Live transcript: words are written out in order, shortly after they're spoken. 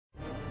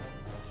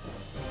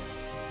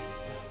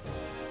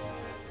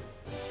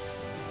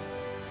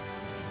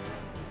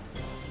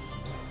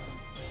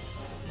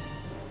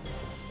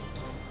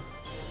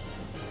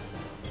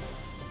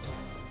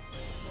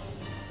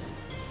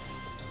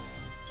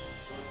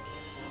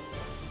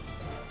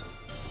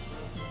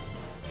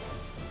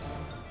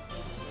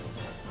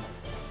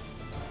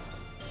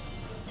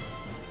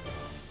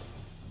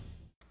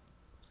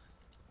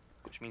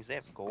which means they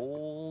have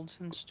gold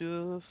and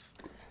stuff.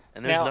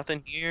 And there's Now,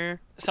 nothing here.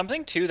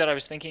 something too that I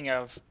was thinking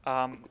of,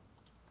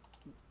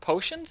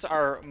 potions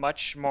are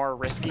much more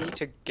risky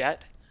to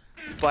get,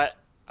 but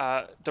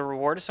the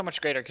reward is so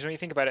much greater. Because when you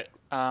think about it,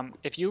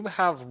 if you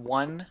have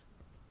one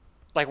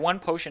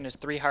potion is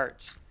 3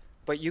 hearts,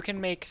 but you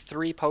can make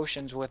 3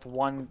 potions with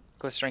 1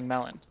 glistering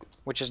melon,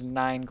 which is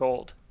 9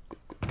 gold.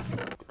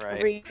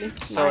 Right.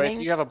 So if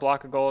you have a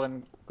block of gold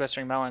and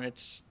glistering melon,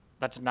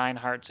 that's 9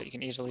 hearts that you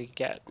can easily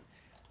get,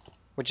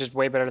 which is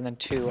way better than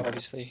 2,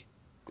 obviously.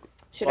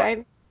 Should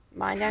I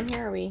mine down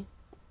here, or are we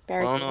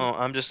barricaded? Well, no,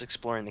 I'm just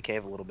exploring the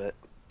cave a little bit.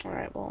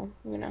 Alright, well,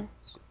 you know.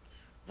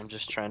 I'm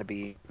just trying to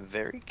be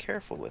very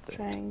careful with it.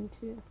 Trying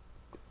to.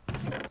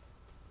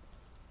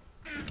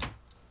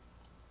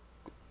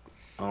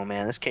 Oh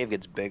man, this cave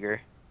gets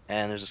bigger.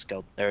 And there's a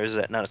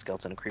skeleton. Not a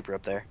skeleton, a creeper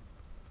up there.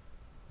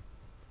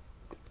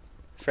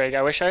 Frag,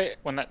 I wish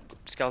when that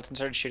skeleton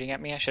started shooting at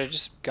me, I should have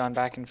just gone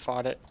back and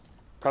fought it.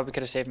 Probably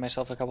could have saved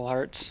myself a couple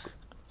hearts.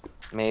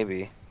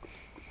 Maybe.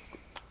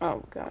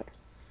 Oh god.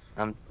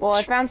 Well,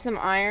 I found some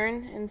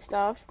iron and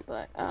stuff,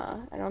 but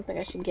I don't think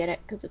I should get it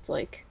because it's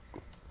like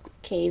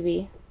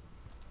cavey.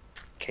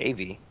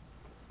 Cavey?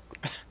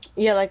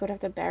 Yeah, like would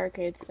have to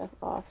barricade stuff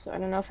off. So I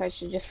don't know if I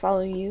should just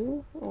follow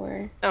you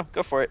or. No,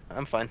 go for it.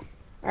 I'm fine.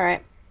 All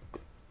right.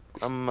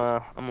 I'm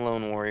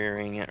lone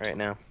warrioring it right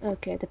now.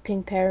 Okay, the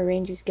pink Power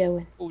Ranger's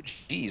going. Oh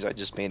jeez, I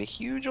just made a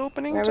huge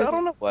opening. Where So was I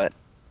don't it? know what.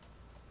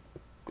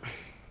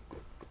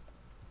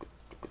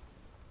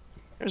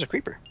 There's a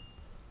creeper.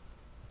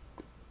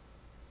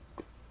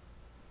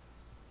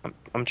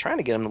 I'm trying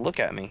to get him to look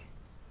at me.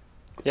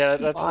 Yeah,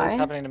 that's what's Why?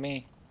 happening to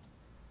me.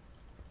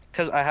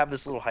 Because I have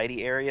this little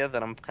hidey area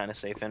that I'm kind of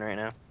safe in right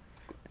now.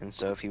 And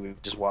so if he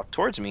would just walk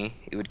towards me,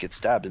 he would get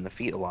stabbed in the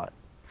feet a lot.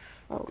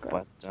 Oh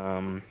god.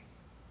 But,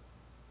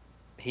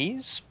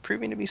 he's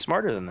proving to be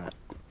smarter than that.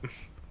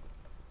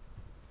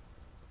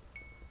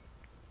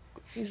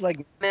 He's like,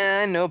 nah,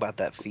 I know about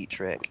that feet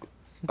trick.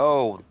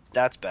 Oh,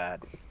 that's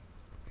bad.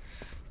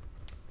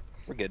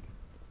 We're good.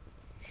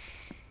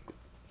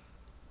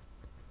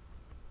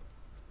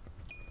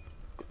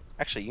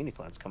 Actually,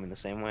 UniClad's coming the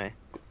same way.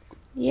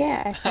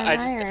 Yeah, I found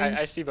iron.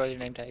 I see both your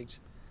name tags.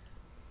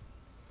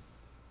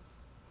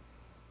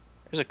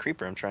 There's a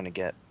creeper I'm trying to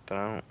get, but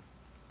I don't.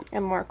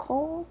 And more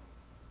coal.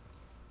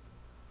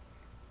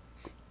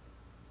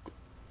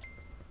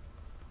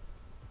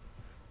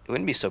 It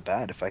wouldn't be so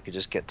bad if I could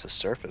just get to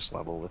surface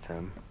level with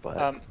him,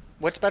 but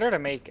What's better to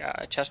make,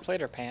 chest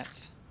plate or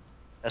pants?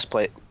 chest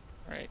plate.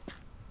 Right.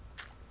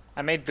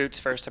 I made boots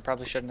first. I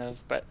probably shouldn't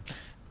have, but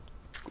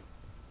I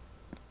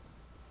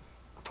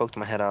poked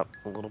my head up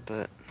a little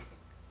bit.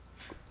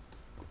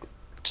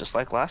 Just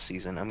like last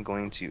season, I'm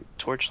going to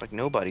torch like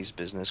nobody's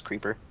business,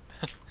 creeper.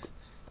 I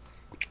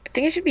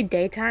think it should be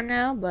daytime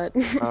now, but.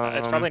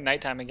 it's probably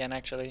nighttime again,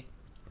 actually.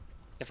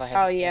 If I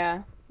had. Oh to yeah.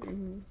 guess.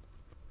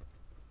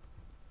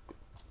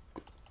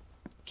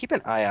 Keep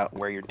an eye out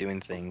where you're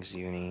doing things,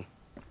 Uni.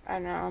 I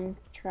know. I'm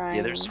trying.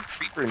 Yeah, there's a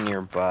creeper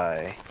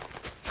nearby.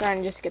 Trying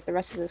to just get the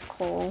rest of this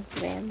coal,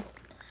 man.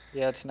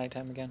 Yeah, it's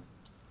nighttime again.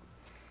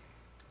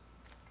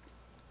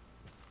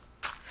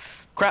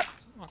 Crap!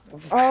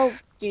 Oh,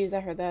 jeez, I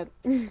heard that.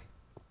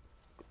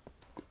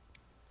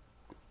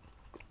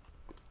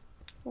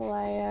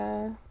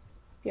 Well,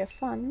 you have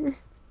fun.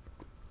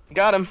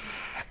 Got him!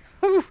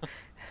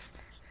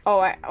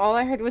 Oh, all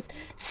I heard was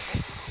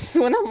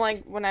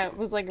when I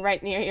was like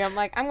right near you. I'm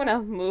like, I'm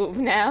gonna move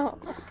now.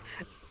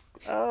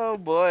 Oh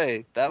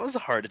boy, that was a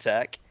heart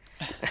attack.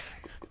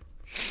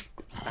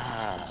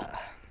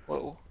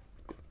 Whoa.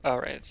 All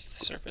right, it's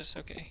the surface.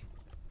 Okay.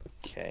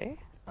 Okay,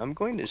 I'm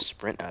going to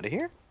sprint out of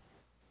here.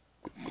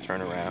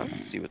 Turn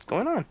around, see what's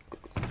going on.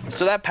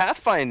 So that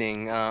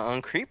pathfinding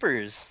on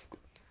creepers.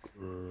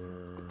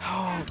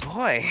 Oh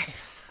boy.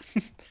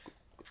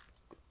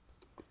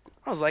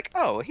 I was like,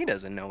 oh, he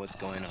doesn't know what's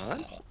going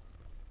on.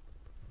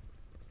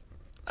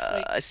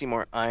 I see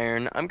more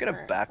iron. I'm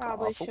gonna back off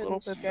a little bit. Probably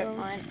shouldn't strip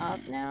mine up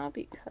now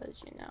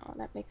because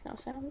that makes no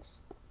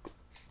sense.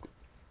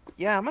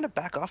 Yeah, I'm gonna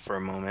back off for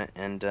a moment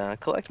and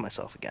collect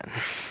myself again.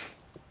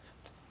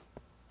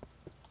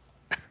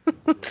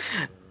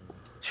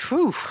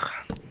 Whew.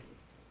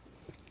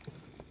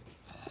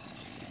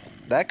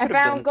 That I could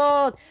have found been.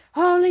 gold.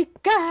 Holy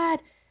God!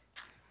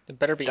 It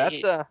better be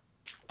That's 8.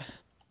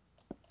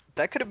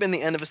 that could have been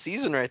the end of a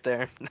season right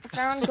there. I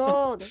found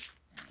gold.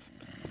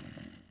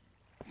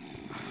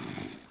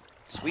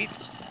 Sweet.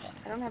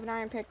 I don't have an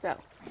iron picked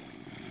up.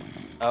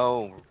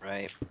 Oh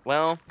right.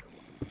 Well,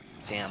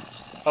 damn.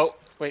 Oh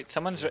wait,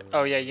 someone's.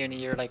 Oh yeah, Uni,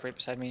 you're like right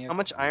beside me. How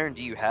much iron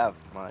do you have,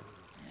 Mod?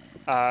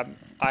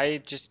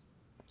 I just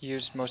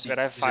used most of it.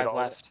 I have 5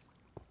 left.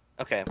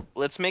 Okay,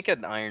 let's make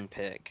an iron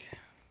pick.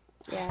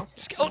 Yeah.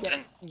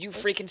 Skeleton! You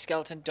freaking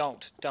skeleton!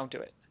 Don't do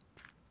it.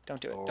 Don't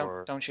do it.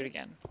 Or- Don't shoot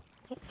again.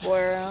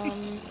 Or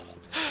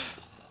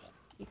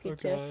you could Oh,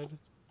 just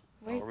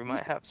wait. Or we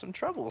might have some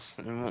troubles.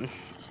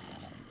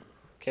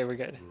 Okay, we're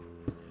good.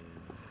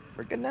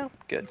 We're good now.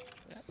 Good.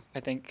 I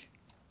think.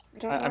 I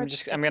don't know where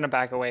I'm gonna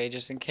back away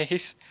just in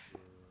case.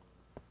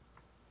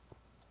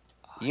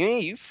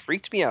 You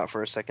freaked me out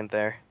for a second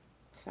there.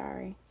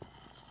 Sorry.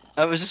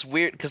 It was just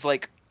weird, because,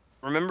 like,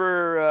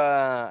 remember,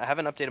 I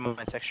haven't updated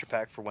my texture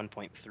pack for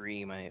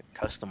 1.3, my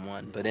custom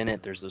one, but in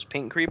it, there's those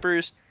pink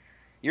creepers.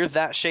 You're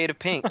that shade of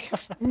pink.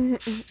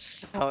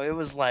 So it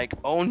was like,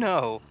 oh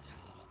no.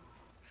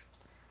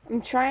 I'm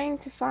trying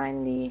to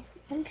find the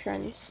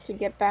entrance to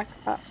get back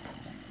up.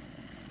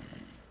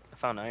 I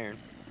found iron.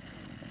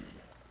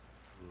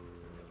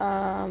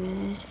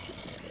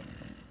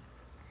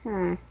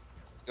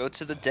 Go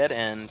to the dead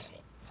end.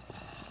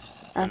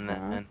 And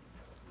then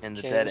in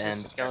the dead there's a end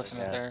skeleton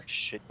up there.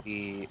 should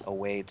be a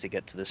way to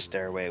get to the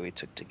stairway we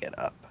took to get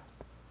up.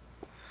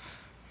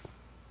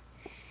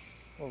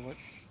 Oh, what?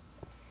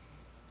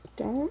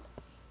 Don't.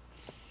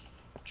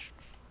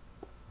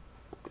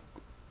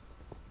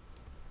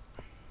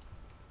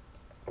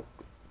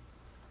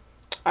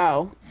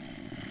 Oh.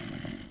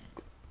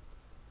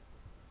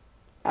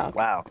 Oh. Okay.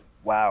 Wow.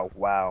 Wow.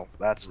 Wow.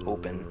 That's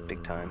open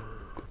big time.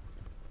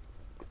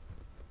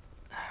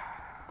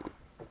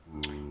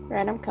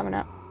 Right, I'm coming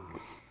up.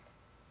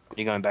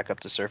 You going back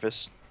up to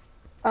surface?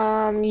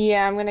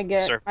 Yeah, I'm gonna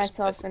get Surface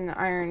myself an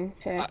iron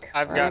pick.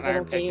 I've or got a an iron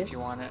little pick if base. you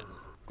want it.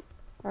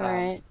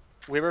 Alright.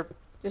 We were.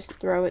 Just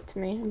throw it to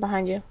me. I'm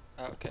behind you.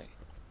 Oh, okay.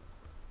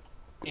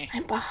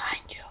 I'm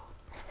behind you.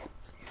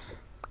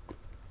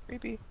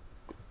 Creepy.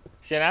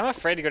 See, and I'm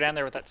afraid to go down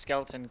there with that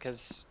skeleton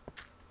because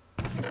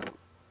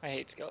I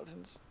hate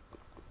skeletons.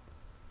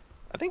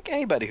 I think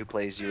anybody who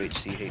plays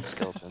UHC hates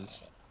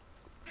skeletons.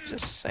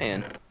 Just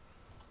saying.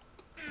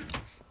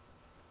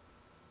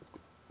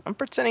 I'm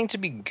pretending to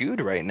be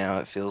good right now,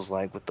 it feels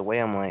like, with the way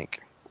I'm,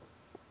 like,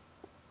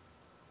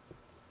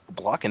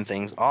 blocking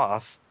things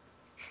off.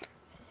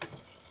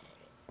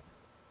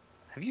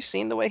 Have you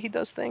seen the way he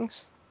does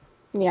things?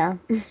 Yeah.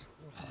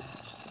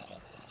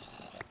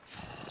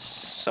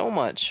 So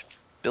much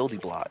buildy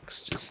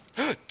blocks, just...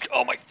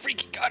 Oh my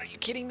freaking god, are you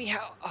kidding me?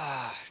 How?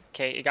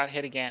 Okay, it got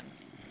hit again,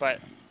 but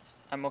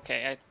I'm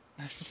okay.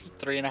 I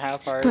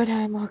 3.5 hearts. But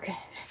I'm okay.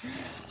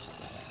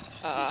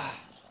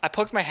 I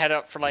poked my head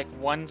up for like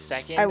 1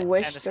 second, I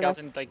wish and the that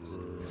skeleton like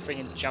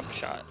freaking jump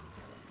shot.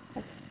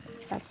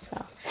 That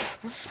sucks.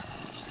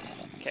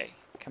 Okay,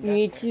 come You down.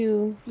 need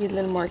to be a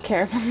little more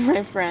careful,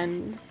 my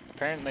friend.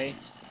 Apparently.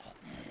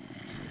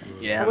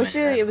 Yeah, I wish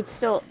man. it would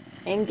still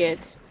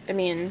ingots. I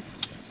mean,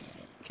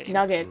 Okay.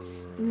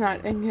 nuggets,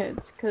 not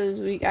ingots, because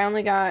I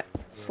only got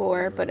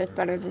 4, but it's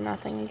better than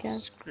nothing, I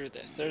guess. Screw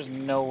this. There's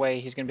no way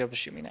he's gonna be able to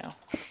shoot me now.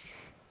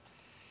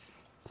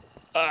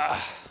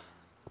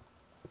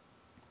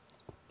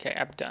 Okay,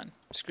 I'm done.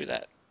 Screw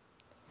that.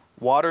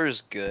 Water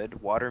is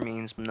good. Water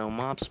means no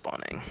mob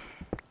spawning.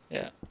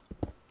 Yeah.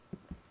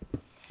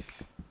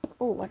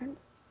 Oh, what?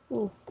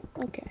 Oh,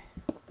 okay.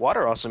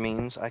 Water also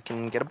means I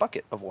can get a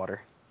bucket of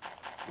water,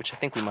 which I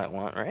think we might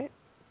want, right?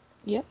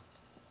 Yep.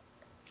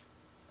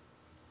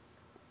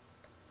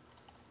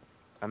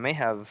 I may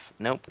have...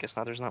 Nope, guess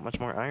not. There's not much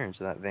more iron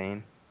to that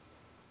vein.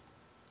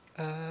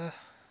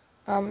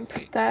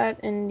 Put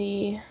that in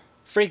the...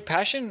 Freak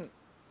Pachein.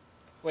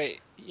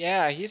 Wait,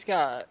 yeah, he's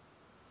got...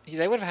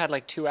 They would have had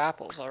like 2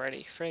 apples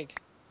already. Frig.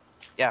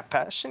 Yeah,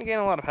 Pachein gain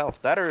a lot of health.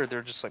 That or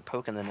they're just like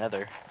poking the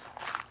nether.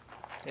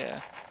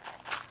 Yeah.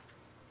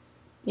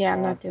 Yeah,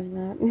 I'm not doing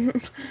that.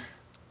 There's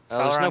no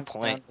Fallaron's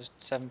point. down to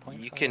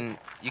 7.5.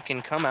 You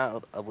can come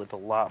out with a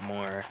lot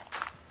more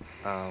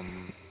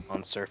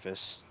on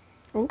surface.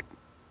 Oh.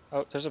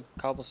 Oh, there's a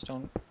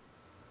cobblestone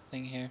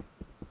thing here.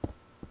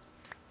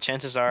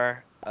 Chances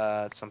are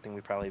it's something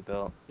we probably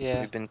built.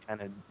 Yeah. We've been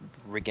kind of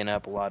rigging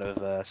up a lot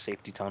of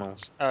safety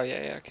tunnels. Oh,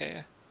 yeah, okay,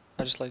 yeah.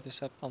 I'll just light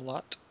this up a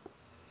lot.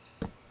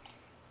 A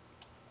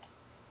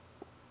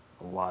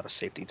lot of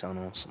safety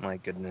tunnels. My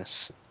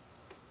goodness.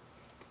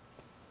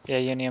 Yeah,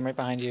 Uni, I'm right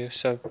behind you,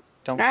 so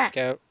don't freak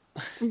out.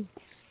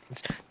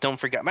 Don't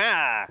forget.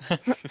 Ah!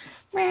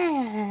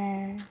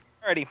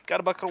 Alrighty,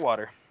 got a bucket of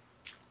water.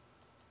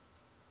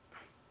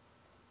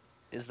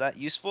 Is that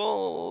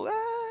useful?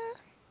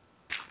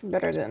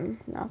 Better than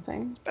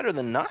nothing. Better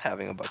than not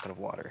having a bucket of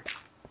water.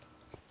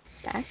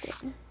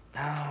 Stacking.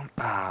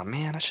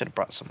 Man, I should have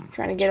brought some.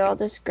 Trying to get all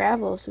this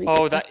gravel so we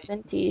Oh, get some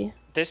plenty.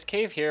 This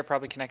cave here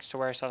probably connects to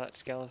where I saw that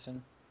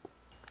skeleton.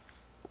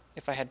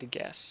 If I had to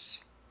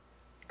guess.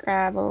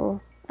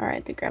 Gravel.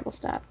 Alright, the gravel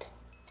stopped.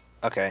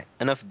 Okay,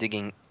 enough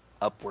digging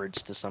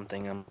upwards to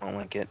something. I don't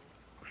like it.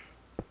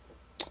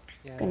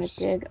 Yeah, Gonna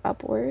dig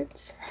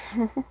upwards.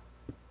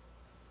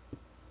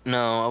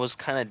 No, I was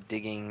kind of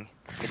digging.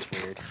 It's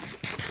weird.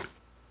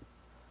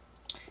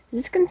 Is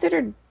this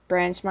considered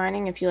branch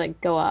mining if you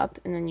like go up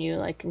and then you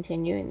like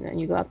continue and then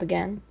you go up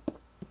again?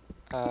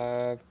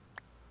 It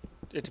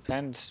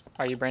depends.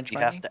 Are you branch You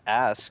mining? have to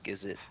ask,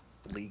 is it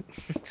legal?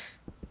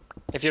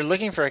 If you're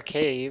looking for a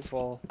cave,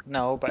 well,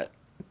 no, but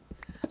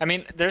I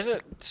mean, there's a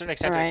certain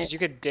extent to it, 'cause you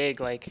could dig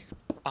like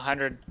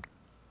 100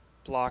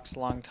 blocks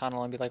long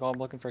tunnel and be like, oh, I'm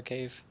looking for a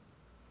cave.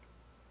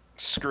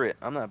 Screw it.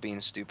 I'm not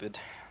being stupid.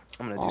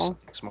 I'm gonna do Well,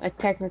 something smart. I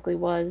technically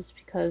was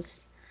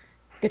because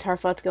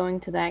GuitarFlat's going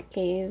to that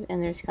cave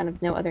and there's kind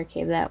of no other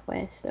cave that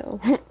way,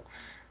 so.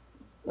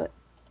 But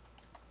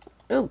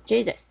Oh,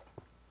 Jesus.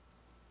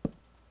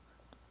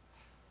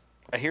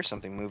 I hear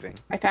something moving.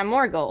 I found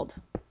more gold.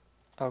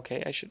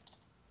 Okay, I should.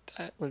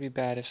 That would be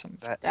bad if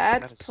something.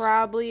 That's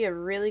probably a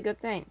really good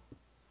thing.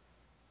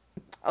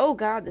 Oh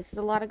God, this is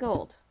a lot of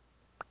gold.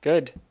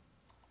 Good.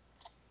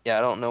 Yeah,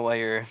 I don't know why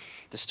you're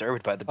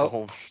disturbed by the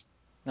gold.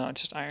 No,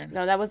 it's just iron.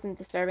 No, that wasn't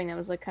disturbing. That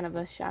was like kind of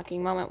a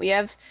shocking moment. We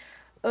have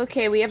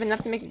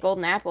enough to make a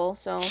golden apple,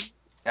 so.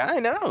 I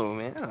know,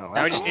 man.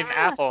 Now we just need an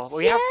apple.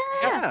 We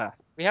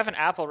have an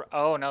apple.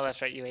 Oh no,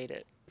 that's right. You ate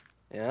it.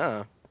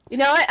 Yeah. You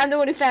know what? I'm the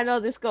one who found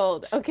all this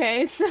gold.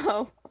 Okay,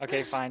 so.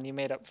 Okay, fine. You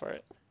made up for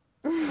it.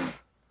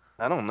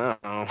 I don't know.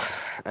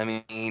 I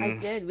mean. I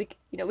did.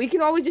 We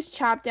can always just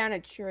chop down a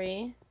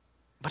tree.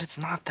 But it's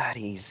not that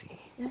easy.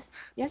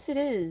 Yes, it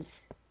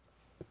is.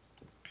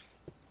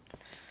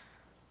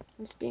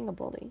 I'm just being a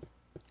bully.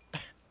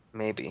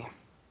 Maybe.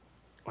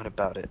 What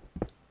about it?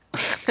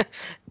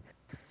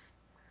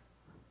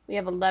 We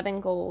have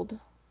 11 gold.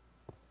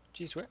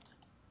 Jeez, what?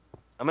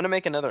 I'm gonna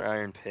make another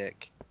iron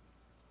pick.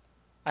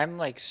 I'm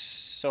like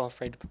so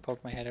afraid to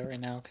poke my head out right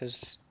now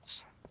because.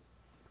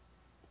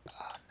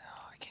 Oh no,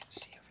 I can't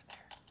see over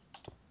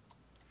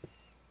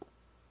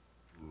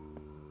there.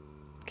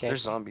 Okay.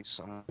 There's zombies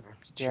somewhere.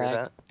 Did you Yeah, hear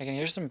that? I can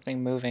hear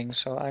something moving,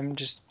 so I'm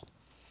just.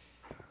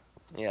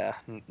 Yeah,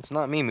 it's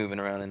not me moving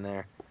around in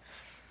there.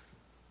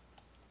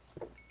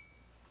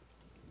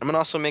 I'm gonna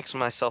also make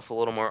myself a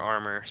little more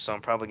armor, so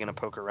I'm probably gonna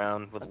poke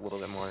around with a little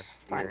bit more.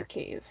 Find a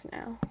cave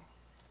now.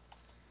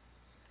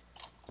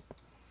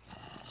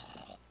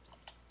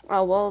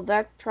 Oh, well,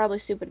 that's probably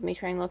stupid of me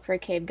trying to look for a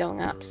cave going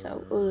up,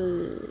 so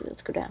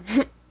let's go down.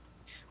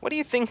 What do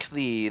you think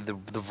the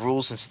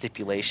rules and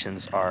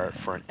stipulations are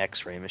for an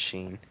X-ray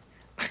machine?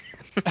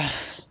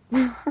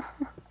 I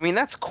mean,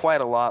 that's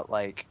quite a lot,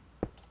 like...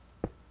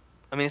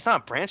 I mean, it's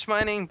not branch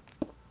mining,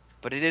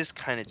 but it is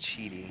kind of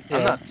cheaty. Yeah.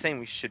 I'm not saying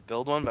we should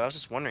build one, but I was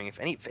just wondering if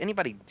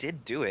anybody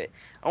did do it.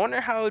 I wonder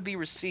how it would be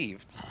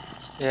received.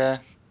 Yeah.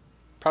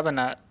 Probably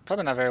not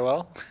very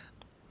well.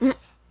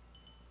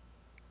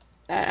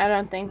 I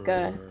don't think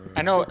I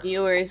know.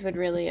 viewers would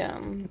really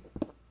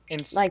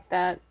like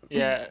that.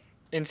 Yeah.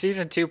 In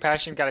season 2,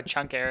 Pachein got a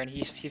chunk error and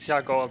he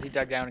saw gold. He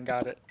dug down and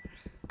got it.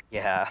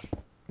 Yeah.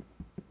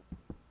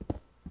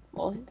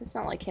 Well, it's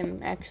not like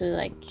him actually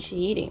like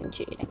cheating.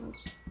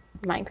 It's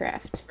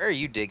Minecraft. Where are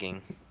you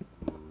digging?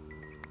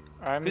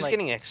 I'm Who's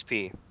getting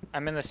XP?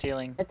 I'm in the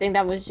ceiling I think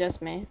that was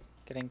just me.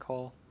 getting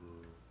coal.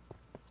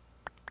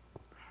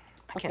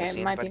 I can't Okay,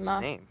 see it might be anybody's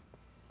Moth. name.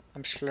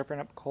 I'm slurping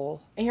up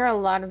coal. I hear a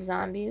lot of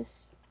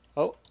zombies.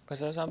 Oh, was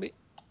that a zombie?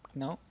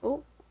 No.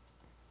 Oh.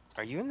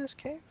 Are you in this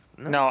cave?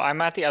 No,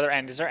 I'm at the other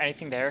end. Is there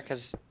anything there?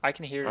 Because I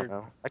can hear. I don't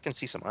know. I can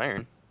see some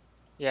iron.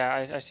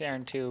 Yeah, I see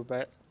iron too,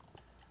 but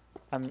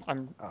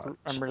I'm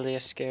really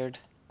scared.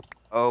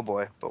 Oh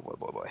boy,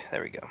 boy.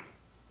 There we go.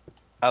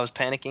 I was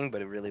panicking,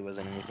 but it really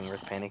wasn't anything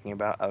worth panicking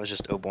about. I was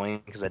just oh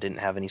boying because I didn't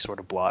have any sort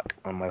of block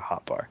on my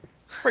hotbar.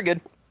 We're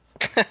good.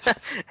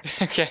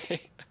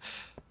 Okay.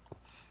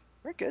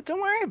 We're good.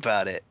 Don't worry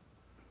about it.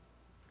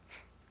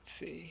 Let's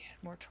see.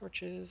 More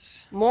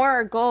torches.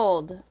 More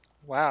gold.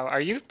 Wow, are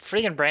you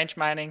freaking branch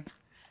mining?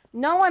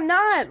 No, I'm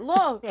not.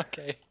 Look.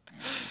 Okay.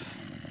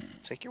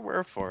 Take your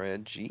word for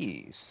it.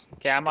 Jeez.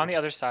 Okay, I'm on the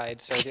other side,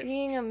 so...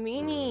 Being a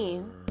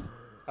meanie.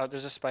 Oh,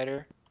 there's a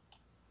spider.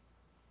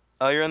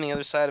 Oh, you're on the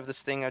other side of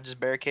this thing I just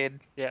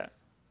barricaded? Yeah.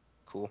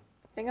 Cool.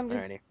 I think I'm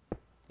just Alrighty.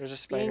 There's a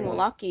spider. being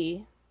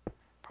lucky.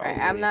 Probably.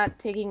 Alright, I'm not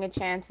taking a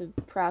chance of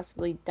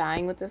possibly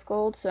dying with this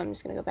gold, so I'm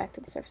just gonna go back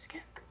to the surface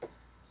again.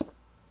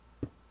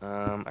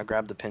 I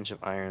grabbed a pinch of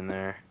iron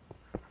there.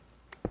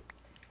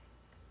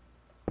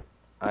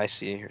 I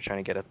see. You're trying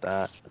to get at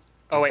that.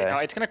 Oh, wait, Okay. no,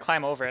 it's gonna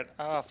climb over it.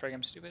 Oh, frig,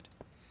 I'm stupid.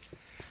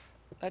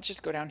 Let's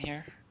just go down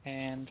here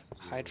and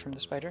hide from the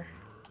spider.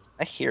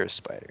 I hear a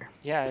spider.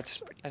 Yeah,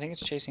 I think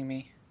it's chasing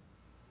me,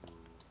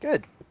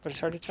 Good. but it's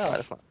hard to tell. Glad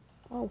it's not.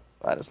 Oh.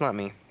 Glad it's not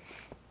me.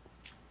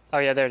 Oh,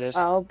 yeah, there it is.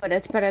 Oh, but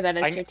it's better that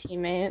it's your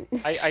teammate.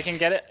 I can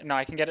get it. No,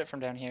 I can get it from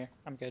down here.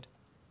 I'm good.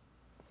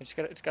 It's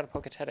got to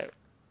poke its head out.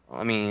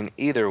 I mean,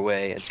 either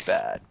way, it's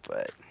bad,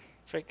 but...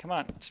 Frig, come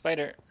on,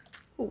 spider.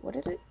 Ooh, why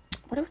do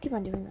I keep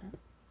on doing that?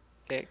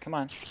 Okay, come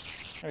on.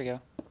 There we go.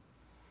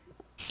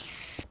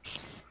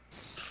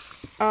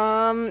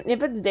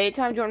 If it's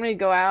daytime, do you want me to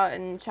go out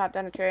and chop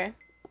down a tree?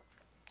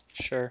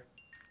 Sure.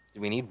 Do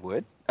we need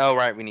wood? Oh,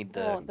 right, we need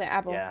the... Oh, the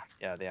apple. Yeah,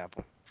 the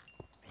apple.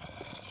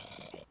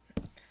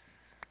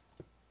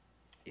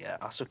 Yeah,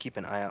 also keep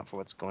an eye out for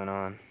what's going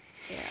on.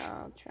 Yeah,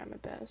 I'll try my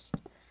best.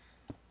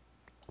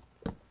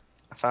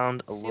 I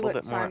found a little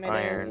bit more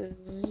iron.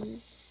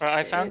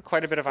 I found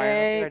quite a bit of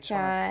iron. I just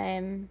wanna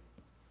Time.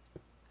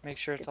 make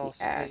sure it's Get all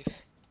the axe.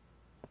 safe.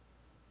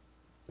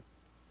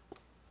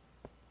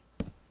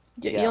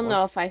 Yeah, You'll well-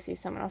 know if I see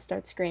someone, I'll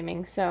start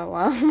screaming,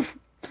 so,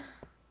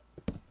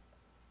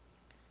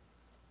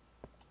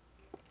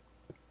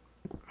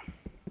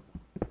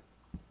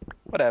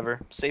 Whatever.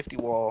 Safety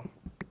wall.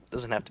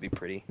 Doesn't have to be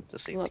pretty. It's a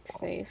safety looks wall.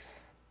 safe.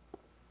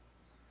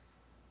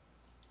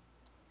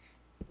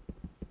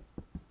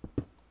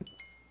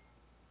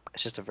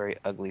 It's just a very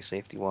ugly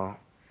safety wall.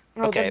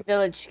 Oh, Okay. the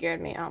village scared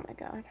me. Oh my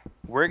god.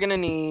 We're gonna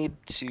need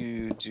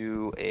to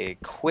do a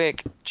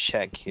quick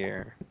check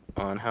here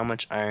on how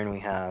much iron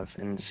we have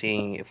and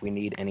seeing if we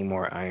need any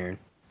more iron.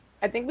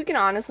 I think we can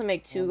honestly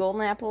make 2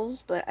 golden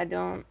apples, but I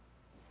don't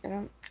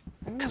know.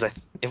 Because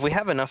if we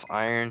have enough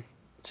iron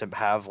to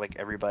have like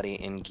everybody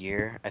in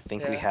gear, I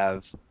think we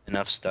have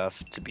enough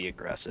stuff to be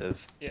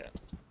aggressive. Yeah.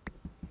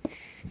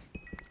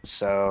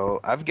 So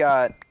I've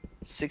got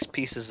 6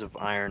 pieces of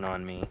iron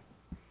on me.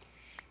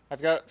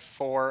 I've got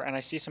 4, and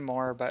I see some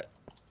more, but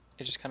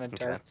it's just kind of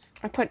dark.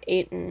 I put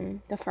 8 in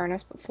the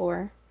furnace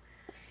before.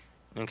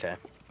 Okay.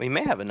 We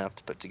may have enough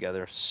to put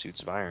together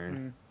suits of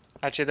iron.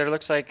 Actually, there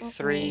looks like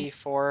 3,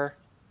 4,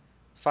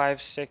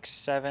 5, 6,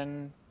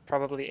 7,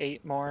 probably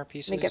 8 more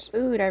pieces. Make it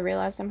food. I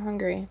realized I'm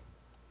hungry.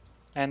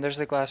 And there's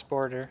the glass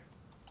border.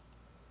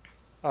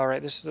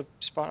 Alright, this is the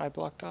spot I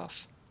blocked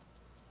off.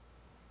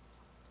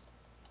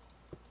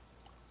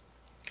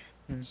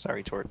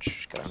 Sorry,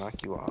 Torch. Gotta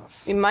knock you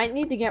off. We might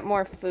need to get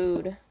more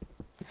food.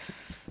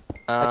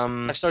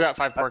 I've still got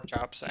 5 pork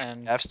chops,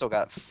 and I've still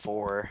got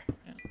 4.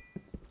 Yeah.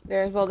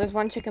 There's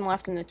 1 chicken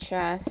left in the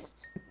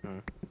chest.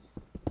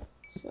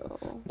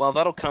 So. Well,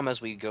 that'll come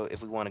as we go.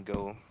 If we want to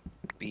go,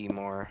 be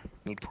more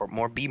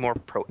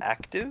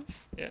proactive.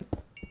 Yeah.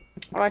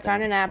 Oh, I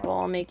found an apple.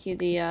 I'll make you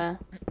the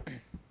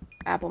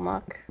apple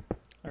muck.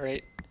 All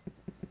right.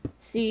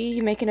 See,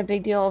 you're making a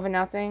big deal over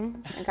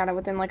nothing. I got it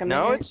within like a minute.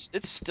 No,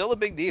 it's still a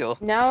big deal.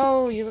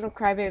 No, you little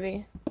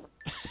crybaby.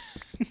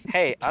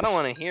 Hey, I don't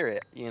want to hear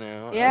it. You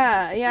know.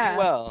 Yeah, yeah.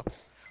 Well.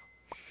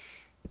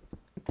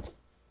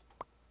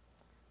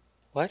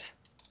 What?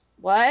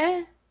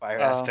 What? Fire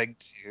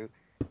aspect 2.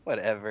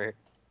 Whatever.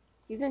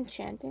 He's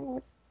enchanting?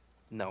 What?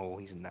 No,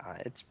 he's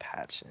not. It's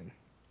Pachein.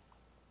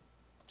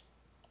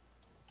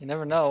 You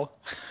never know.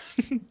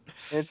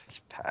 It's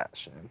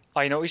Pachein.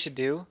 Oh, you know what we should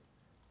do?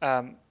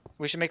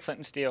 We should make flint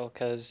and steel,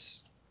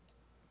 because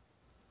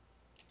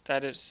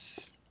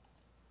that's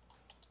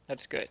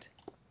good.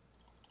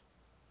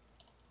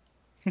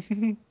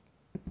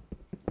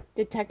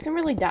 Did Texan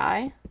really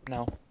die?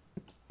 No.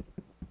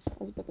 I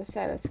was about to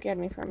say, that scared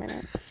me for a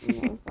minute.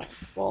 I was like,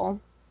 well,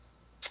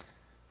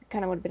 it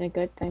kind of would have been a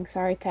good thing.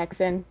 Sorry,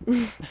 Texan.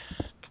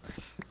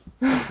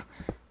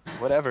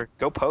 Whatever.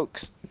 Go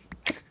Pokes.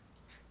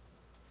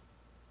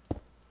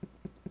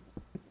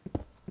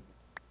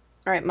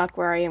 Alright, Muck,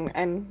 where are you?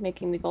 I'm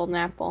making the golden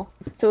apple.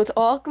 So it's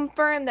all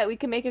confirmed that we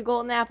can make a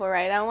golden apple,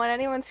 right? I don't want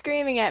anyone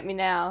screaming at me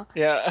now.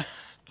 Yeah.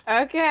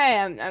 Okay,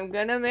 I'm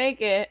gonna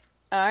make it.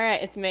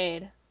 Alright, it's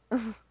made.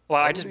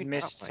 Well, I just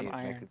missed some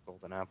iron. Make a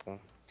golden apple.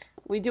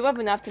 We do have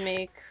enough to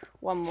make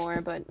 1 more,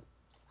 but...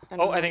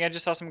 I think I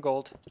just saw some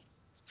gold.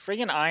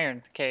 Friggin'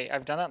 iron. Okay,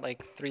 I've done that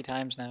like 3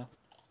 times now.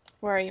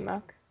 Where are you,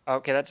 Muck?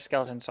 Okay, that's a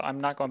skeleton, so I'm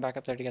not going back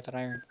up there to get that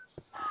iron.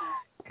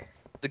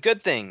 The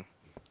good thing,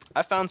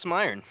 I found some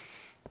iron.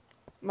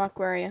 Muck,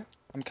 where are you?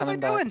 I'm coming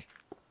back.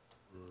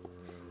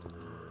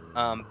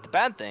 The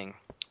bad thing,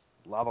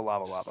 lava.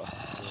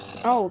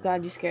 Oh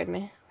god, you scared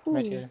me. Ooh.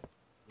 Right here.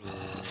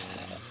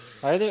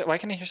 Why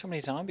can I hear so many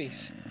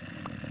zombies?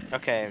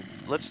 Okay,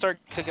 let's start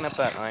cooking up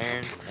that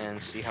iron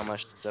and see how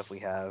much stuff we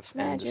have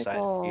and decide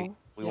if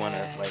we want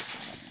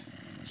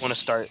to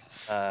start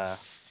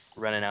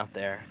running out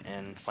there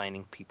and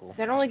finding people.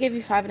 That only gave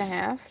you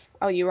 5.5.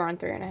 Oh, you were on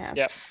 3.5.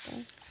 Yep.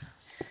 Okay.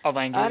 I'll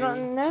mind you. I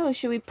don't know.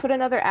 Should we put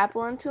another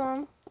apple into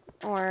them,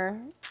 or?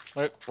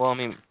 What? Well, I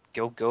mean,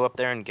 go up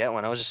there and get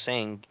one. I was just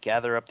saying,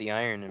 gather up the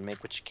iron and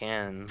make what you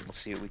can. We'll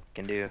see what we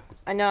can do.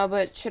 I know,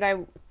 but should I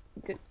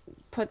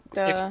put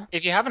the?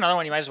 If you have another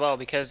one, you might as well,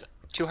 because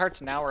 2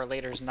 hearts an hour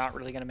later is not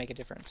really gonna make a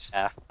difference.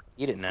 Yeah,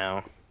 eat it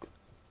now.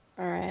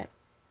 All right.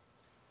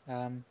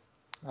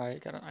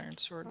 Alright, got an iron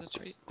sword. That's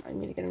right. I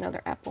need to get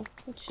another apple,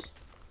 which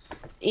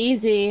it's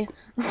easy.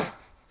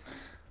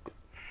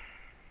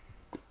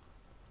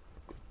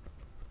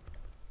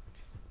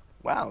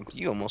 Wow,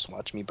 you almost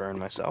watched me burn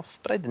myself,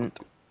 but I didn't.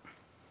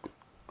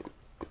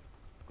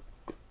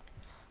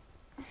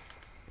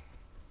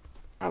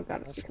 Oh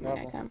god, it's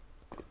becoming nighttime.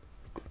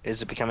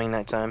 Is it becoming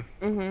nighttime?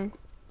 Mm-hmm.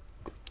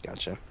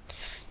 Gotcha.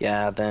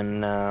 Yeah,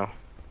 then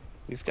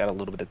we've got a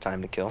little bit of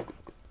time to kill.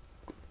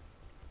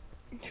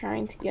 I'm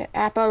trying to get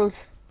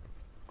apples.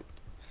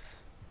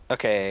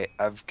 Okay,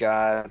 I've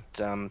got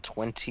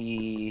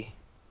 20.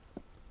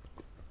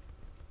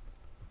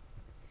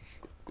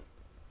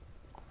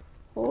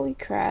 Holy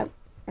crap.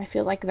 I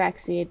feel like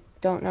Vaxie.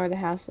 Don't know where the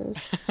house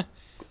is.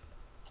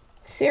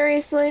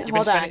 Seriously?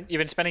 Hold on. You've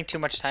been spending too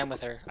much time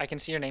with her. I can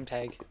see your name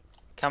tag.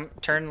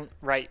 Turn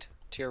right,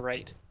 to your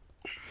right.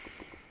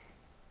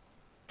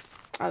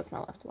 Oh, that's my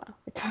left. Wow.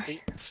 See?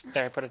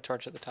 There, I put a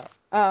torch at the top.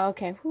 Oh,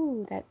 okay.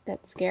 Whew,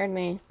 that scared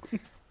me. She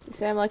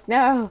said, I'm like,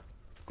 no.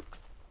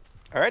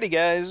 Alrighty,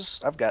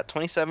 guys. I've got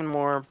 27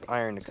 more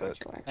iron to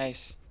cook.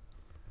 Nice.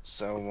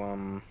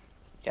 So,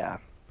 yeah.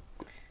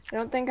 I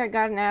don't think I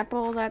got an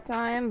apple that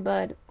time,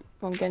 but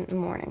we'll get it in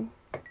the morning.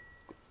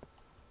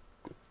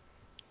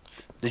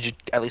 Did you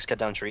at least cut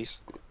down trees?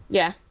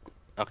 Yeah.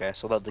 Okay,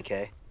 so they'll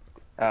decay.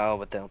 Oh,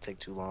 but they'll take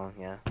too long,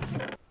 yeah.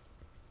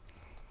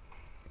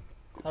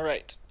 All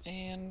right,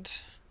 and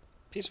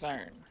piece of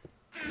iron.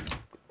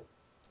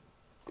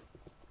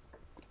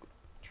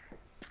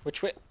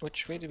 Which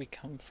way did we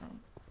come from?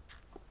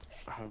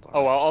 Hold on.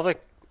 Oh well,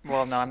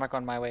 well no, I'm not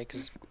going my way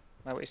because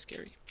my way's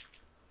scary.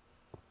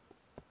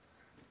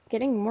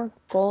 Getting more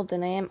gold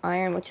than I am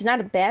iron, which is not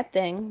a bad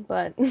thing,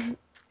 but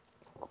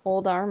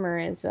gold armor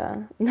is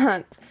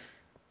not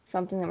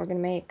something that we're gonna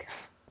make.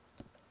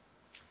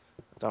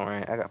 Don't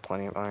worry, I got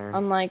plenty of iron.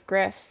 Unlike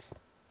Griff.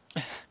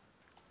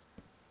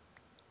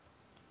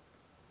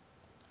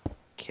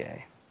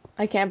 Okay.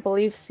 I can't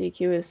believe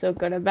Sekiu is so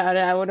good about it.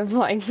 I would have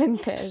like been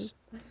pissed.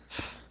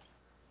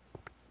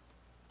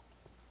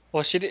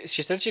 Well, she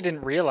said she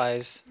didn't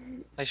realize,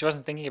 like she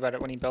wasn't thinking about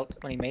it when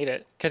he made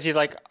it, because he's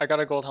like, I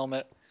got a gold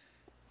helmet.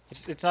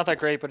 It's not that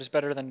great, but it's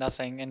better than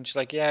nothing. And she's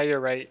like, yeah,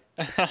 you're right.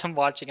 I'm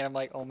watching and I'm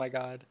like, oh my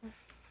god.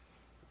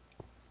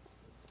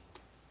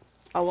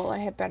 Oh well, I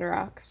hit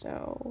bedrock,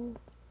 so.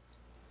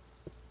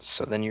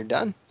 So then you're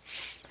done.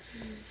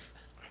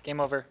 Game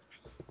over.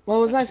 Well,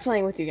 it was nice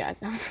playing with you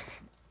guys.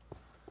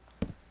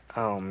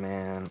 Oh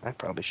man, I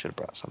probably should have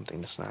brought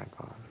something to snack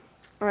on.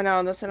 Oh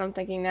no, that's what I'm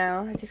thinking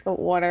now. I just got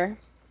water.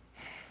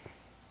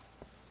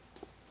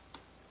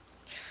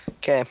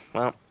 Okay,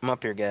 well, I'm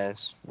up here,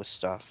 guys, with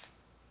stuff.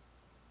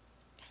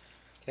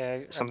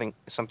 Okay.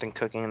 Something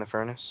cooking in the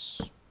furnace.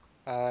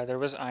 There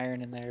was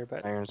iron in there,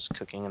 but Iron's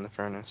cooking in the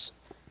furnace.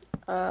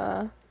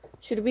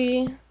 Should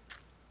we?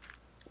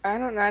 I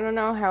don't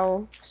know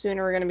how soon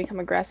we're gonna become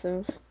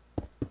aggressive.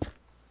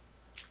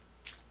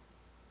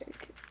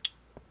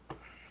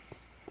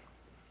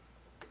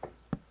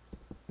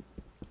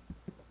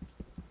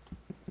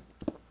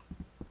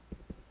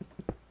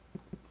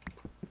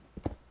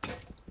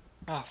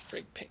 oh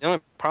frig pig. The only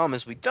problem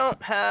is we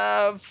don't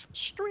have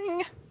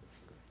string.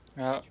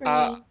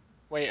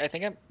 Wait, I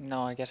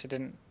guess it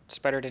didn't.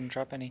 Spider didn't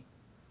drop any.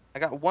 I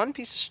got one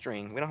piece of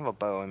string. We don't have a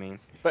bow. I mean,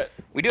 But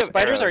we do have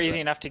spiders are arrows, easy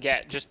enough to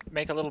get. Just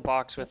make a little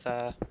box with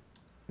a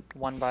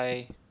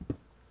 1x1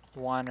 or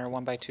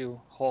 1x2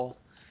 hole,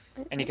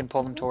 and you can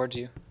pull them towards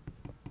you.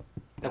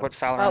 Like what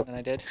Fallaron and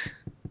I did.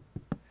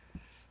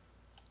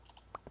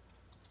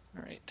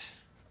 All right.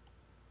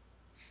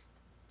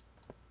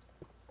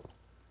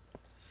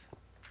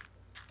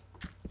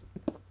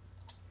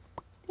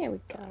 There we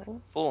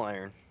go. Full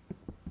iron.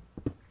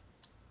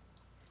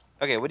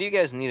 Okay, what do you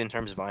guys need in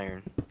terms of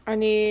iron? I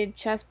need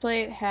chest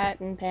plate, hat,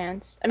 and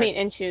pants.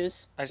 And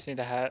shoes. I just need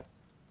a hat.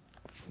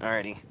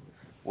 Alrighty.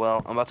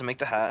 Well, I'm about to make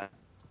the hat.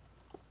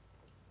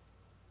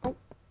 Oh.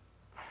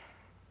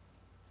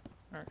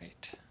 All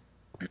right.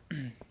 There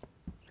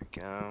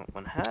we go.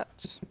 One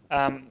hat.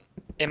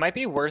 It might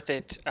be worth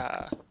it.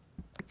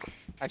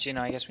 Actually,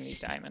 no. I guess we need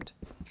diamond.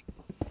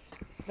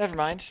 Never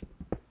mind.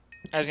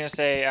 I was gonna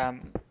say,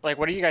 like,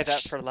 what are you guys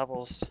at for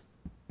levels?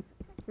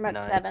 I'm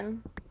at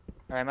 7.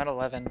 All right, I'm at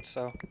 11.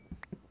 So,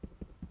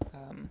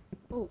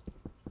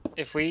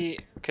 if we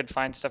could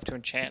find stuff to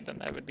enchant, then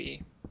that would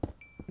be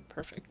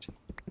perfect.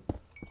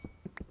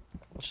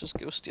 Let's just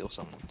go steal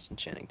someone's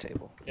enchanting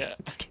table. Yeah.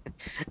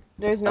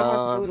 There's no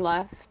more food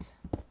left.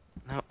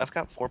 No, I've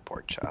got 4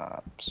 pork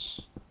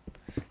chops.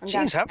 I'm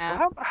Jeez,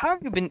 how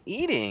have you been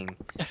eating?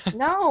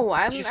 No,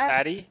 I'm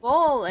fatty.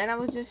 full, and I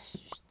was just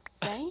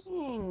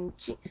saying.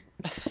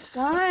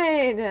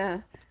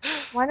 God,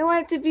 why do I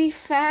have to be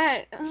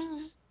fat?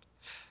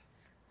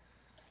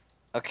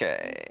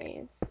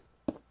 Okay.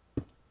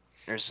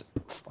 There's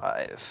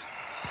 5.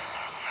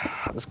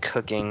 This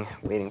cooking,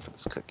 waiting for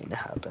this cooking to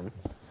happen.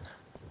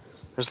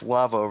 There's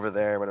lava over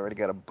there, but I already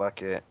got a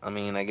bucket. I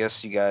mean, I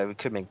guess we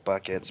could make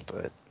buckets,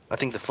 but I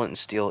think the flint and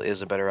steel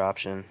is a better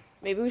option.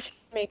 Maybe we should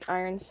make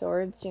iron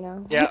swords, you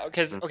know? Yeah,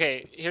 because,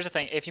 okay, here's the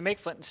thing. If you make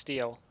flint and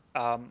steel,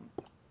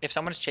 if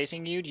someone's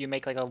chasing you, do you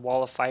make like a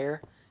wall of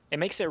fire? It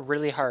makes it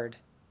really hard.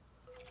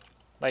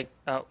 Like,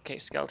 oh, okay,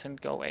 skeleton,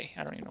 go away.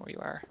 I don't even know where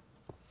you are.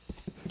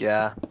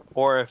 Yeah,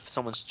 or if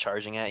someone's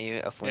charging at you,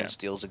 a flint and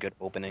steel is a good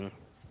opening.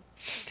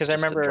 Because I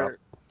remember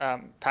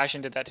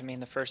Pachein did that to me in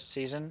the first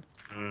season,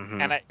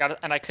 and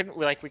I couldn't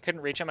we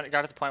couldn't reach him, and it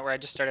got to the point where I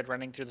just started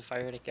running through the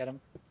fire to get him.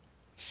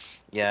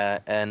 Yeah,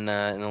 and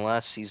in the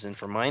last season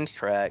for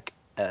Mindcrack,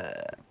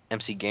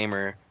 MC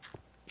Gamer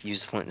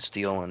used flint and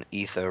steel on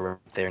Etho right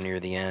there near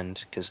the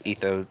end, because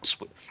Etho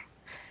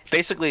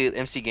basically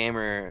MC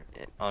Gamer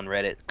on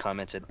Reddit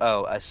commented,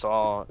 "Oh, I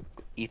saw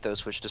Etho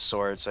switch to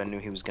sword, so I knew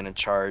he was going to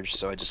charge,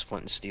 so I just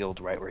flint and steeled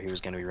right where he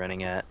was going to be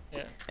running at."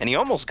 Yeah. And he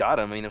almost got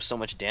him. I mean, there was so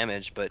much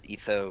damage, but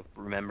Etho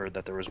remembered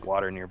that there was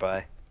water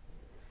nearby.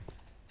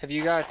 Have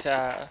you got?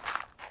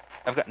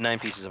 I've got 9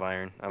 pieces of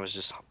iron.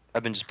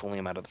 I've been just pulling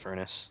them out of the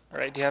furnace. All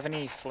right. Do you have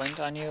any flint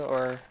on you,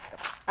 or?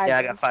 Yeah,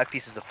 I got 5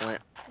 pieces of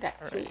flint.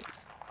 Got 2. Right.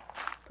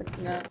 Put it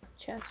in the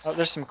chest. Oh,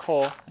 there's some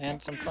coal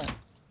and some flint. I'm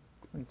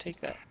gonna take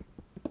that.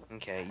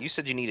 Okay, you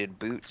said you needed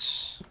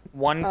boots.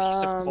 1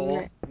 piece of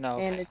coal? No.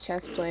 And a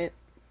chest plate.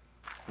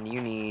 And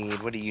you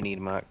need, what do you need,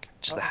 Muck?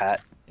 Just the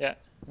hat? Yeah,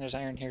 there's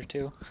iron here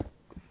too.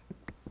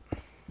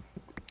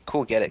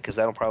 Cool, get it, because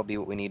that'll probably be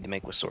what we need to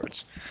make with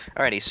swords.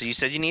 Alrighty, so you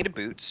said you needed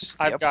boots.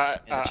 I've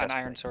got and a an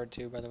iron plate. sword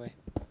too, by the way.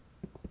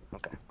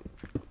 Okay.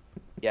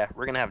 Yeah,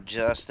 we're gonna have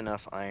just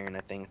enough iron,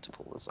 I think, to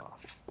pull this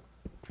off.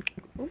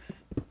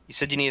 You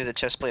said you needed a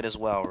chest plate as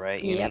well,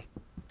 right? Yep.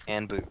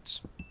 And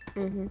boots.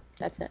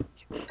 That's it.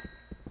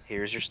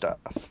 Here's your stuff.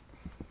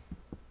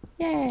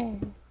 Yay.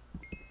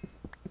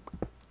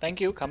 Thank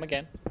you. Come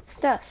again.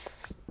 Stuff.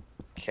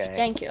 Okay.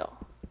 Thank you.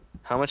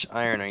 How much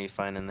iron are you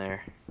finding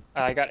there?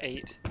 I got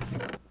 8.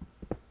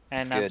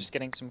 And I'm Good. just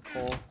getting some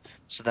coal.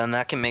 So then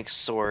that can make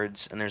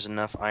swords, and there's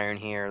enough iron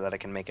here that I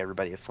can make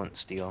everybody a flint and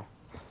steel.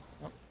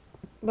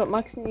 But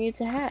Mux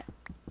needs a hat.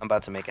 I'm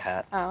about to make a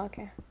hat. Oh,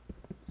 okay.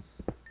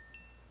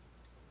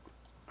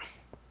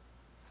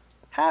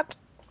 Hat!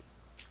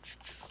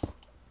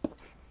 Here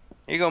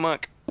you go,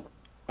 Muck.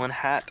 One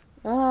hat.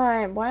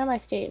 Alright, why am I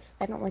Steve?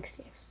 I don't like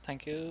Steve.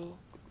 Thank you.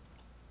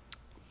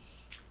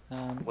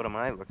 What am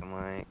I looking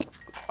like?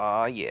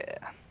 Aw,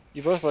 yeah.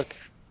 You both look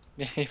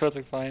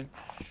fine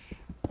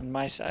on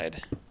my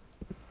side.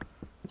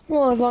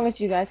 Well, as long as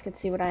you guys can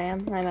see what I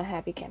am, I'm a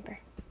happy camper.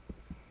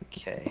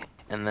 Okay.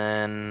 And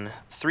then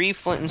 3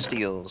 flint and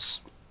steels.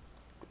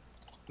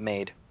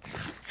 Made.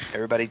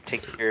 Everybody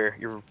take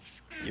your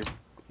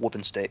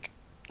whooping stick.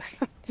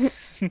 Here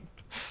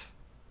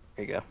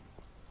you go.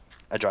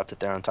 I dropped it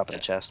there on top of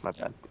the chest, my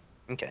bad.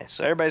 Okay,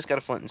 so everybody's got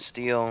a flint and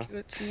steel.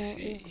 Let's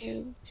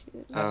see.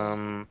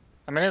 I'm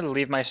gonna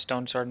leave my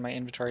stone sword in my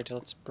inventory till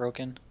it's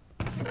broken.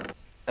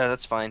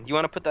 that's fine. You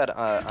want to put that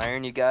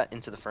iron you got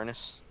into the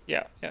furnace?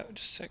 Yeah,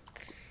 just a sec.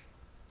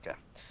 Okay.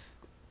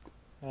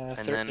 And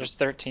then there's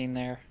 13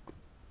 there.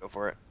 go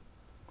for it.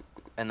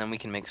 And then we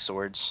can make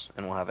swords,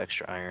 and we'll have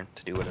extra iron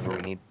to do whatever we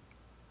need.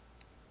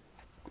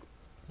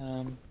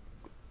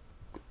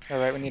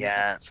 Alright, we need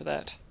Yeah. for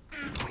that.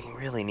 We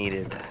really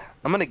needed.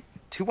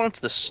 Who wants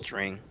the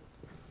string?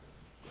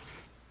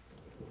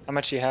 How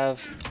much you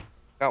have?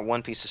 Got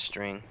 1 piece of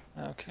string.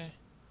 Okay.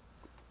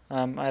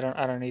 I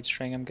don't need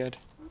string. I'm good.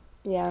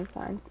 Yeah, I'm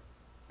fine.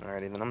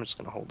 Alrighty, then I'm just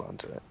gonna hold on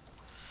to it.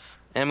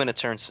 And I'm gonna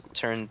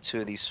turn 2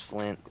 of these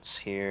flints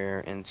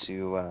here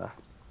into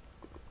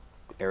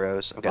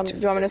arrows. I've got 2. Do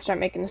you want me to start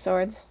making the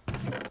swords?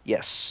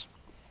 Yes.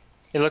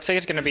 It looks like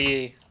it's gonna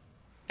be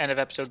end of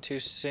episode 2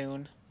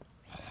 soon.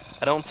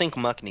 I don't think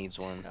Muck needs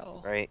one,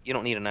 No. right? You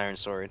don't need an iron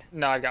sword.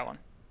 No, I got one.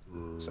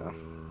 So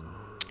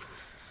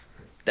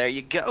there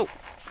you go.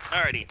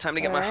 Alrighty, time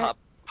to get my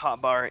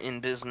hot bar in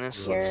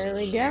business. Let's Here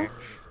see we go.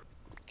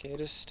 Okay,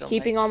 it is still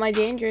Keeping all my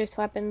dangerous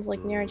weapons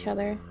like near each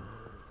other.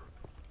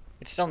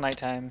 It's still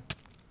nighttime.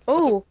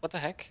 Oh! What the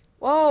heck?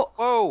 Whoa!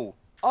 Whoa!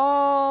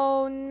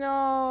 Oh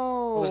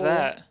no! What was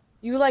that?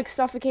 You like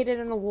suffocated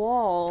in the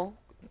wall.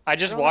 I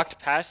just walked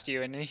past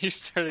you and then you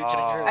started getting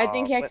hurt. I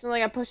think he accidentally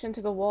got pushed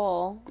into the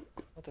wall.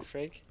 What the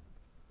freak?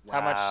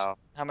 Wow.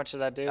 How much did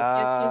that do?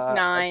 Yes, he's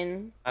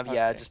 9. Yeah,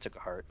 I Okay. just took a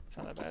heart. It's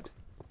not that bad.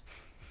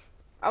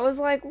 I was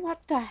like,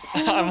 what the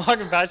hell? I'm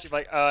walking past you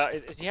like,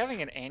 is he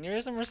having an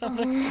aneurysm or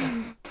something?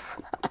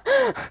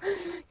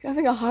 You're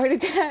having a heart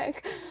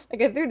attack.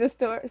 Like I threw the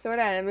sword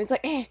at him. It's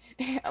like,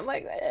 I'm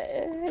like,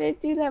 I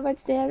didn't do that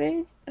much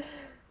damage.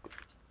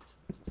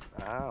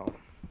 Wow.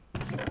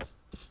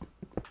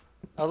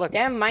 Oh look.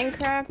 Damn,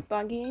 Minecraft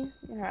buggy.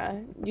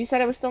 You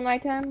said it was still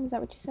nighttime. Is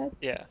that what you said?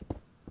 Yeah.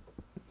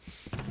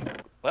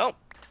 Well,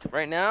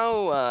 right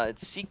now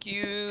it's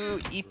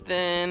Sekiu,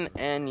 Ethan,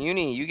 and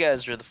Uni. You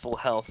guys are the full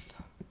health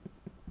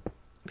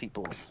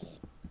people.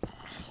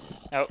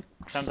 Oh,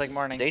 sounds like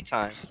morning.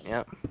 Daytime.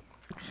 Yep.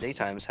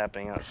 Daytime is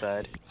happening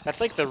outside. That's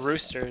like the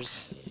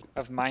roosters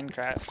of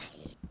Minecraft.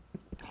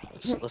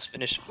 Let's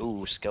finish.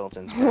 Ooh,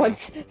 skeletons. What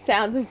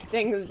sounds of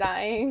things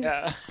dying?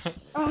 Yeah.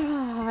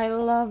 Oh, I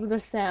love the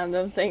sound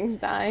of things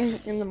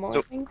dying in the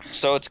morning.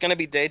 So it's gonna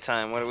be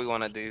daytime. What do we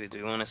want to do? Do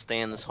we want to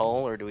stay in this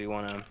hole, or do we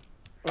want to?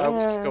 We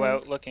could go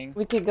out looking.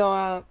 We could go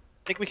out.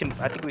 I think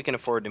we can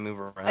afford to move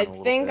around. I a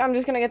little think bit. I'm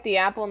just gonna get the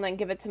apple and then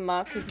give it to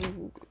Muck because he's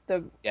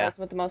the Yeah.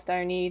 person with the most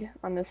iron need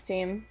on this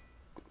team.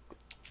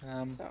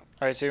 So.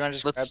 Alright, so you want to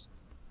just Let's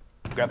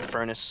grab the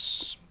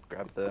furnace,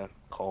 grab the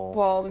coal.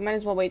 Well, we might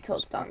as well wait till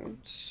it's done.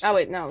 Oh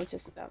wait, no, it's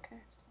just okay.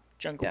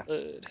 jungle Yeah.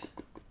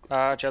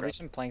 wood. Joe, leave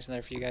some planks in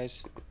there for you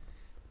guys.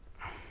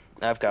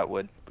 I've got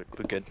wood, but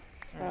we're good.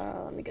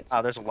 Let me get some.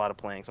 Oh, there's a lot of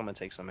planks. I'm gonna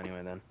take some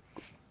anyway then.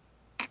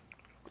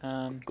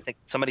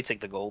 Somebody take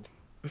the gold.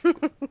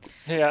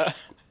 Yeah.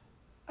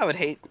 I would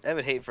hate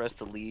for us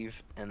to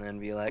leave and then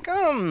be like,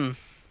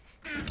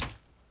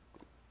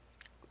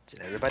 did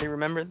everybody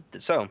remember?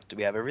 So, do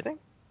we have everything?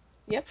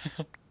 Yep.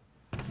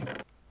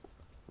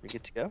 We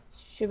good to go?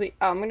 Should we?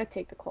 Oh, I'm gonna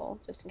take the coal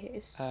just in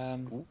case.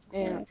 Okay,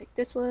 And I'll take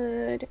this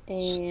wood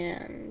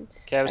and.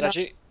 I was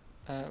actually.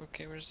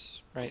 Okay,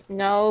 where's right?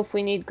 No, if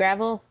we need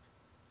gravel.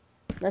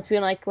 Unless we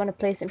like want to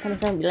place it in front of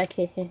someone, be like,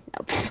 hey, hey.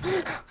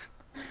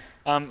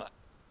 No.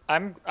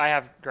 I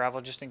have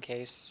gravel just in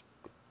case.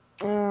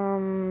 We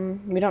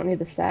don't need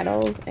the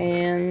saddles,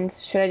 and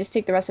should I just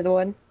take the rest of the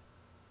wood?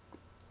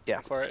 Yeah.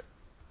 For it.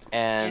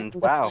 And the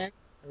wow, flint?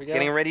 There we go.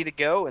 getting ready to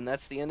go, and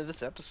that's the end of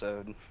this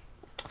episode.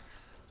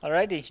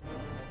 Alrighty.